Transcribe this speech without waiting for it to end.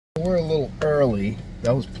We're a little early.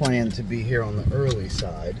 That was planned to be here on the early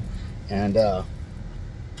side, and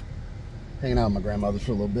hanging out with my grandmother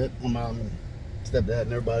for a little bit. My mom and stepdad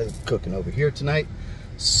and everybody's cooking over here tonight.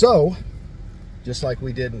 So, just like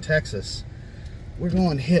we did in Texas, we're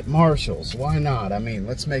going to hit Marshall's. Why not? I mean,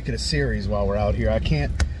 let's make it a series while we're out here. I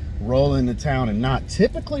can't roll into town and not.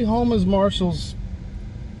 Typically, home is Marshall's.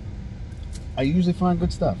 I usually find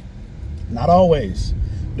good stuff. Not always.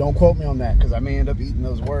 Don't quote me on that, because I may end up eating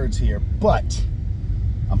those words here, but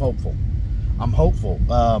I'm hopeful. I'm hopeful.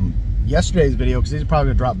 Yesterday's video, because these are probably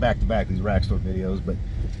going to drop back to back, these rack store videos, but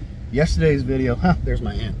yesterday's video, there's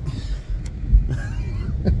my aunt.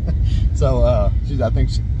 So I think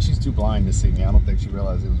she's too blind to see me. I don't think she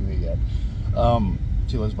realized it was me yet.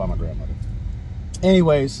 She lives by my grandmother.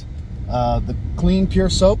 Anyways, the clean pure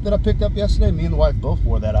soap that I picked up yesterday, me and the wife both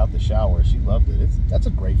wore that out the shower. She loved it. That's a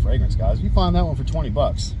great fragrance, guys. If you find that one for 20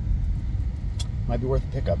 bucks, might be worth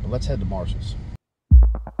a pickup. But let's head to Marshall's.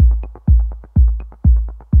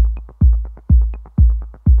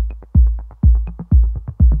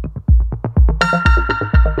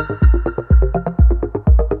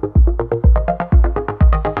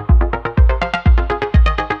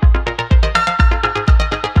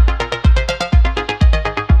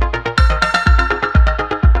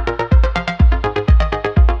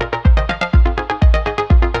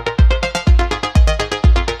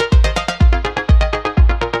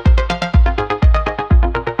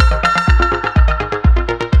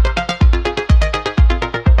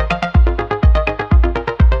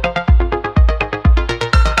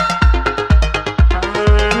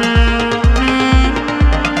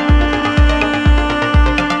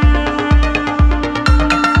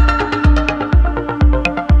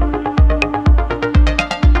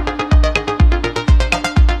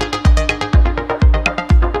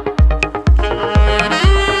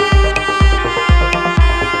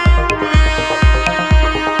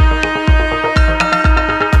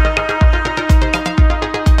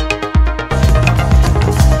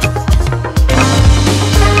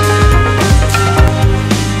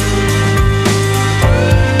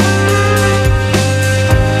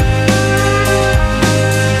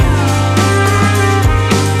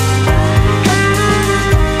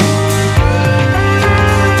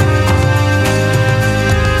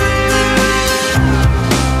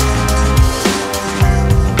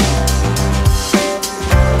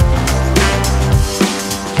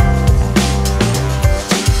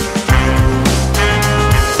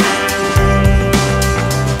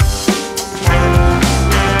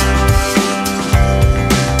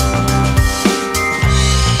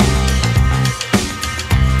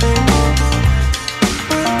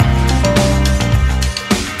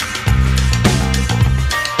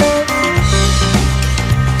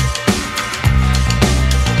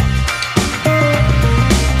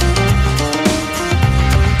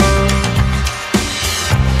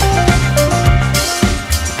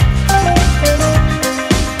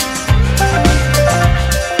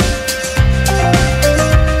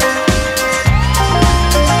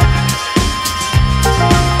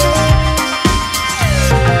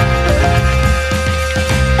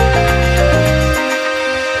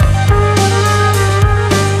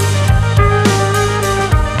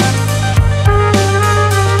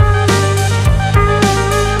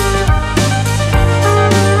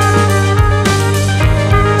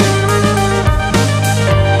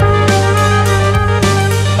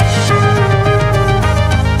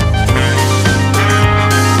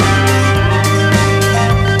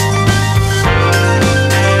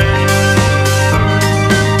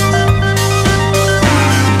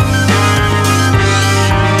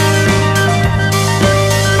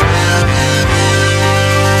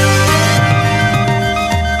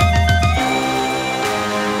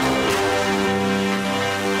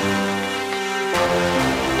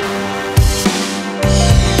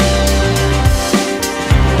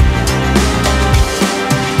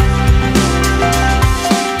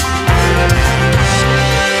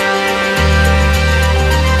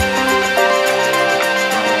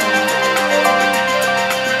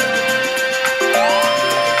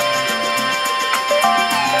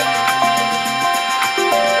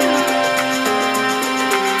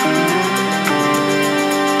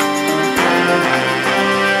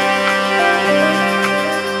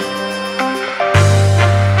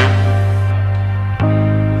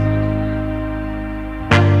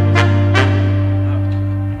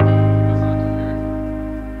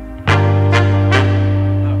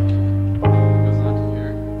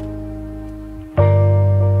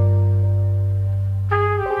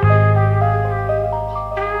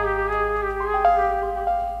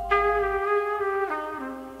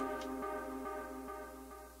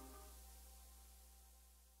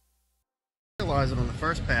 realize it on the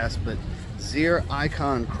first pass, but Zirh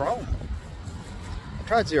Ikon Chrome. I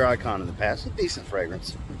tried Zirh Ikon in the past. It's a decent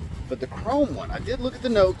fragrance. But the Chrome one, I did look at the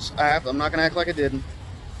notes. I'm not going to act like I didn't.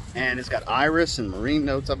 And it's got iris and marine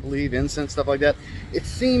notes, I believe, incense, stuff like that. It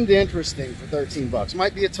seemed interesting for 13 bucks.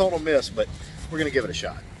 Might be a total miss, but we're going to give it a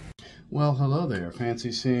shot. Well, hello there.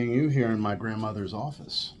 Fancy seeing you here in my grandmother's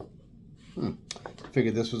office.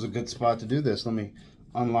 Figured this was a good spot to do this. Let me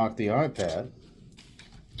unlock the iPad.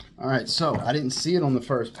 All right, so I didn't see it on the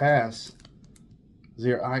first pass.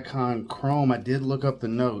 Zirh Ikon Chrome. I did look up the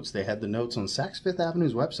notes. They had the notes on Saks Fifth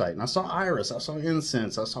Avenue's website, and I saw iris, I saw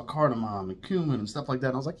incense, I saw cardamom and cumin and stuff like that.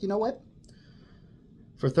 And I was like, you know what?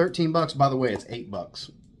 For 13 bucks, by the way, it's 8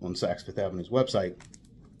 bucks on Saks Fifth Avenue's website.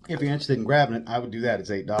 If you're interested in grabbing it, I would do that.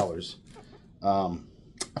 It's $8.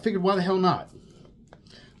 I figured, why the hell not?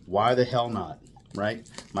 Why the hell not? Right?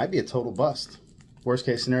 Might be a total bust. Worst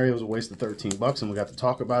case scenario is a waste of 13 bucks, and we got to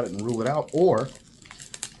talk about it and rule it out, or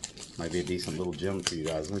might be a decent little gem for you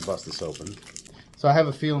guys. Let me bust this open. So I have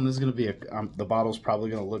a feeling this is going to be the bottle's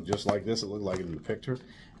probably going to look just like this. It looked like it in the picture.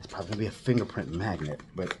 It's probably going to be a fingerprint magnet,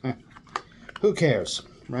 but who cares,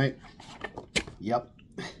 right? Yep.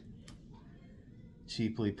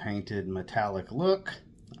 Cheaply painted metallic look.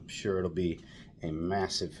 I'm sure it'll be a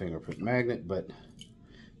massive fingerprint magnet, but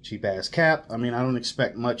cheap ass cap. I mean, I don't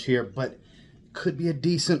expect much here, but could be a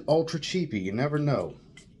decent ultra cheapie. You never know.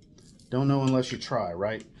 Don't know unless you try,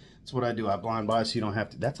 right? That's what I do. I blind buy so you don't have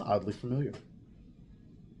to. That's oddly familiar.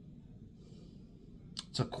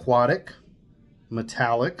 It's aquatic,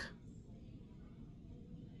 metallic.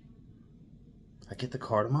 I get the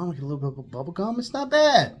cardamom, I get a little bit of bubble gum. It's not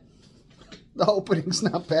bad. The opening's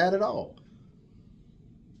not bad at all.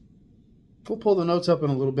 We'll pull the notes up in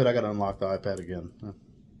a little bit. I got to unlock the iPad again.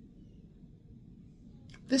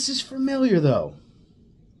 This is familiar, though.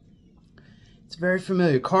 It's very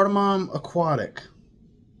familiar. Cardamom aquatic.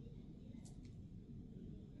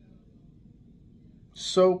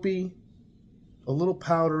 Soapy, a little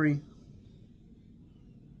powdery.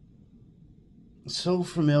 So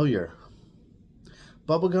familiar.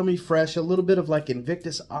 Bubblegummy fresh, a little bit of like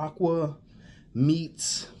Invictus Aqua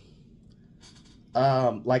meets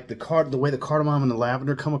like the way the cardamom and the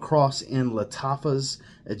lavender come across in Lattafa's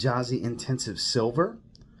Ajazi Intensive Silver.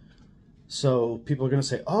 So people are going to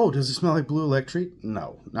say, oh, does it smell like Blue Electric?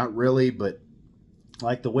 No, not really, but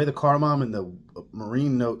like the way the cardamom and the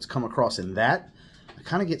marine notes come across in that, I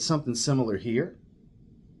kind of get something similar here.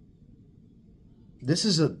 This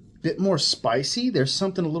is a bit more spicy. There's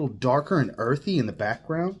something a little darker and earthy in the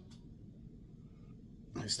background.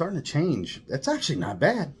 It's starting to change. That's actually not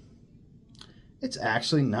bad. It's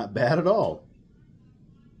actually not bad at all.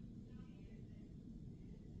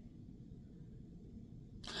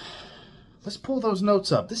 Let's pull those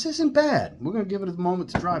notes up. This isn't bad. We're going to give it a moment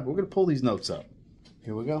to dry, but we're going to pull these notes up.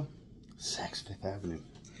 Here we go. Saks Fifth Avenue.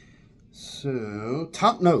 So,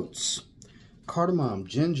 top notes. Cardamom,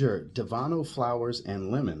 ginger, Divano flowers,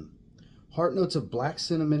 and lemon. Heart notes of black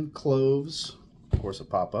cinnamon, cloves. Of course, a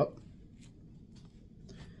pop-up.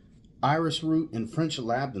 Iris root and French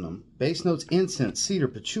labdanum. Base notes, incense, cedar,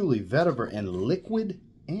 patchouli, vetiver, and liquid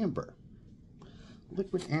amber.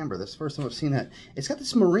 Liquid amber. That's the first time I've seen that. It's got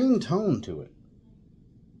this marine tone to it.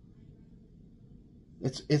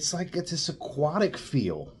 It's like it's this aquatic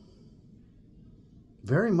feel.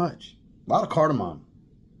 Very much. A lot of cardamom.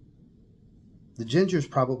 The ginger is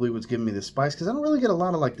probably what's giving me the spice, because I don't really get a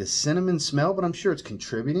lot of like the cinnamon smell, but I'm sure it's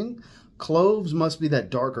contributing. Cloves must be that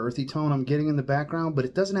dark earthy tone I'm getting in the background, but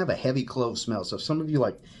it doesn't have a heavy clove smell. So if some of you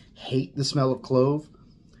like hate the smell of clove,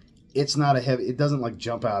 it's not a heavy, it doesn't like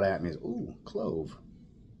jump out at me. Ooh, clove.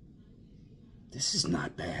 This is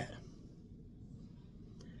not bad.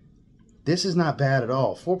 This is not bad at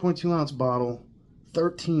all. 4.2 ounce bottle,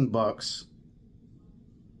 13 bucks.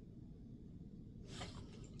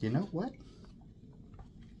 You know what?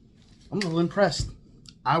 I'm a little impressed.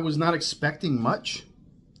 I was not expecting much.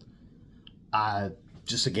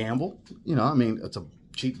 Just a gamble. You know, I mean, it's a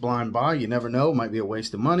cheap blind buy. You never know. Might be a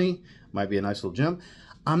waste of money. Might be a nice little gem.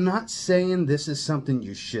 I'm not saying this is something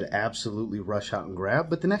you should absolutely rush out and grab,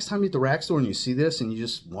 but the next time you're at the rack store and you see this and you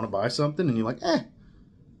just want to buy something and you're like, let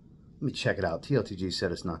me check it out. TLTG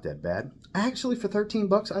said it's not that bad. Actually, for 13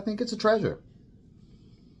 bucks, I think it's a treasure.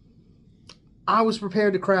 I was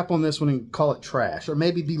prepared to crap on this one and call it trash, or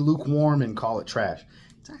maybe be lukewarm and call it trash.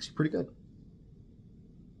 It's actually pretty good.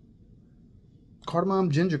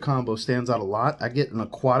 Cardamom ginger combo stands out a lot. I get an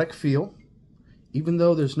aquatic feel. Even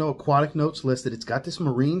though there's no aquatic notes listed, it's got this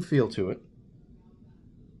marine feel to it.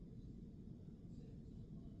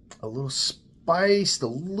 A little spiced, a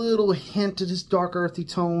little hint of this dark earthy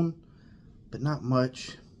tone, but not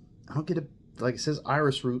much. I don't get a like it says,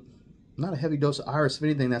 iris root. Not a heavy dose of iris. If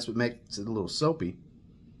anything, that's what makes it a little soapy.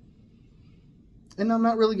 And I'm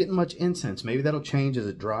not really getting much incense. Maybe that'll change as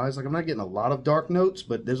it dries. Like, I'm not getting a lot of dark notes,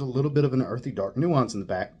 but there's a little bit of an earthy dark nuance in the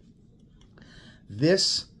back.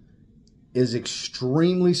 This is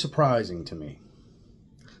extremely surprising to me.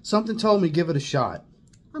 Something told me give it a shot.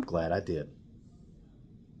 I'm glad I did.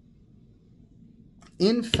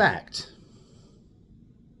 In fact,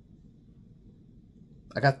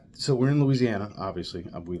 so we're in Louisiana, obviously.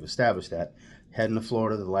 We've established that. Heading to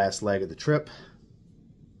Florida, the last leg of the trip.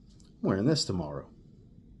 I'm wearing this tomorrow.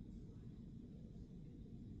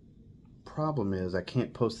 Problem is, I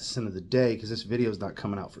can't post the scent of the day because this video is not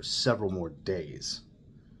coming out for several more days.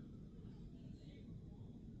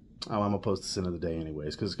 Oh, I'm going to post the scent of the day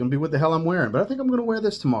anyways because it's going to be what the hell I'm wearing. But I think I'm going to wear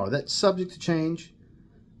this tomorrow. That's subject to change.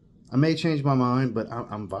 I may change my mind, but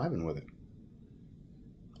I'm vibing with it.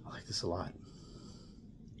 I like this a lot.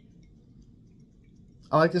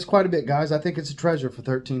 I like this quite a bit, guys. I think it's a treasure for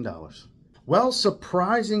 $13. Well,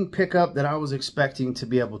 surprising pickup that I was expecting to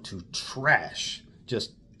be able to trash.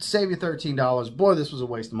 Just save you $13. Boy, this was a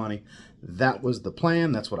waste of money. That was the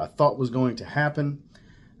plan. That's what I thought was going to happen.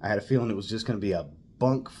 I had a feeling it was just going to be a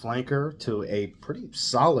bunk flanker to a pretty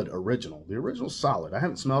solid original. The original's solid. I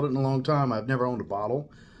haven't smelled it in a long time. I've never owned a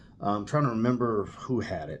bottle. I'm trying to remember who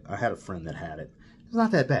had it. I had a friend that had it. It's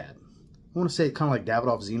not that bad. I want to say kind of like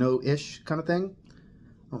Davidoff Zeno-ish kind of thing.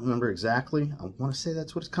 I don't remember exactly. I want to say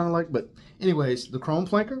that's what it's kind of like. But anyways, the chrome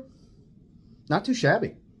flanker, not too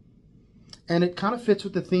shabby. And it kind of fits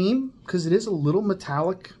with the theme because it is a little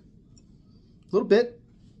metallic, a little bit.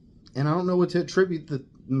 And I don't know what to attribute the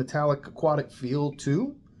metallic aquatic feel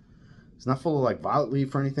to. It's not full of like violet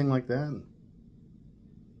leaf or anything like that.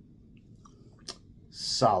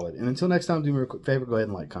 Solid. And until next time, do me a quick favor. Go ahead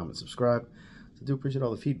and like, comment, subscribe. I do appreciate all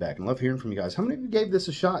the feedback and love hearing from you guys. How many of you gave this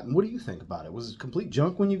a shot and what do you think about it? Was it complete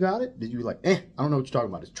junk when you got it? Did you be like, I don't know what you're talking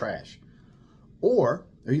about, it's trash? Or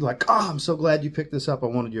are you like, I'm so glad you picked this up, I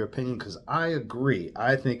wanted your opinion, because I agree.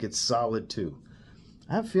 I think it's solid too.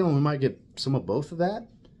 I have a feeling we might get some of both of that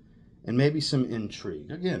and maybe some intrigue.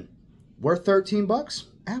 Again, worth 13 bucks?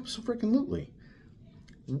 Absolutely.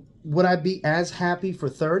 Would I be as happy for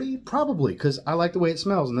 30? Probably, because I like the way it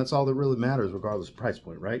smells and that's all that really matters regardless of price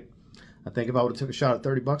point, right? I think if I would have took a shot at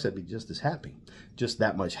 30 bucks, I'd be just as happy. Just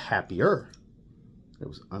that much happier. It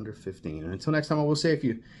was under 15. And until next time, I will say, if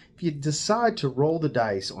you decide to roll the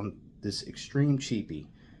dice on this extreme cheapie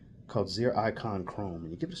called Zirh Ikon Chrome,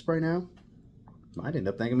 and you give it a spray now, you might end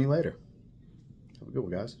up thanking me later. Have a good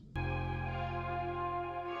one, guys.